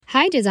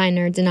Hi, Design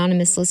Nerds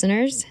Anonymous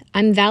listeners.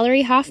 I'm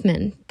Valerie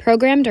Hoffman,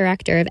 Program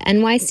Director of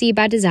NYC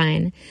by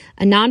Design,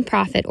 a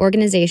nonprofit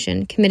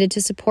organization committed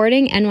to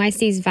supporting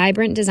NYC's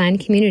vibrant design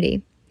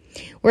community.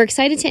 We're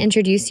excited to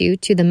introduce you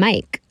to The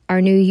Mic,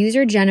 our new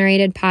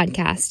user-generated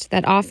podcast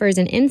that offers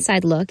an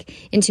inside look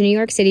into New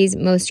York City's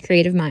most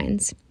creative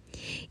minds.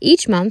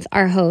 Each month,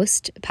 our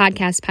host,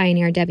 podcast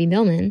pioneer Debbie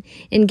Millman,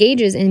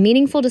 engages in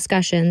meaningful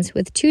discussions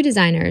with two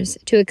designers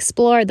to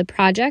explore the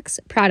projects,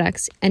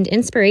 products, and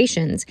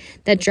inspirations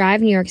that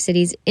drive New York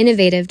City's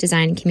innovative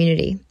design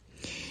community.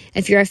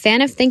 If you're a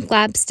fan of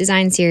ThinkLab's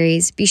design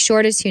series, be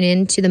sure to tune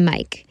in to The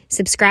Mic.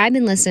 Subscribe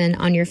and listen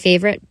on your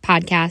favorite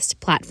podcast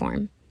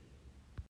platform.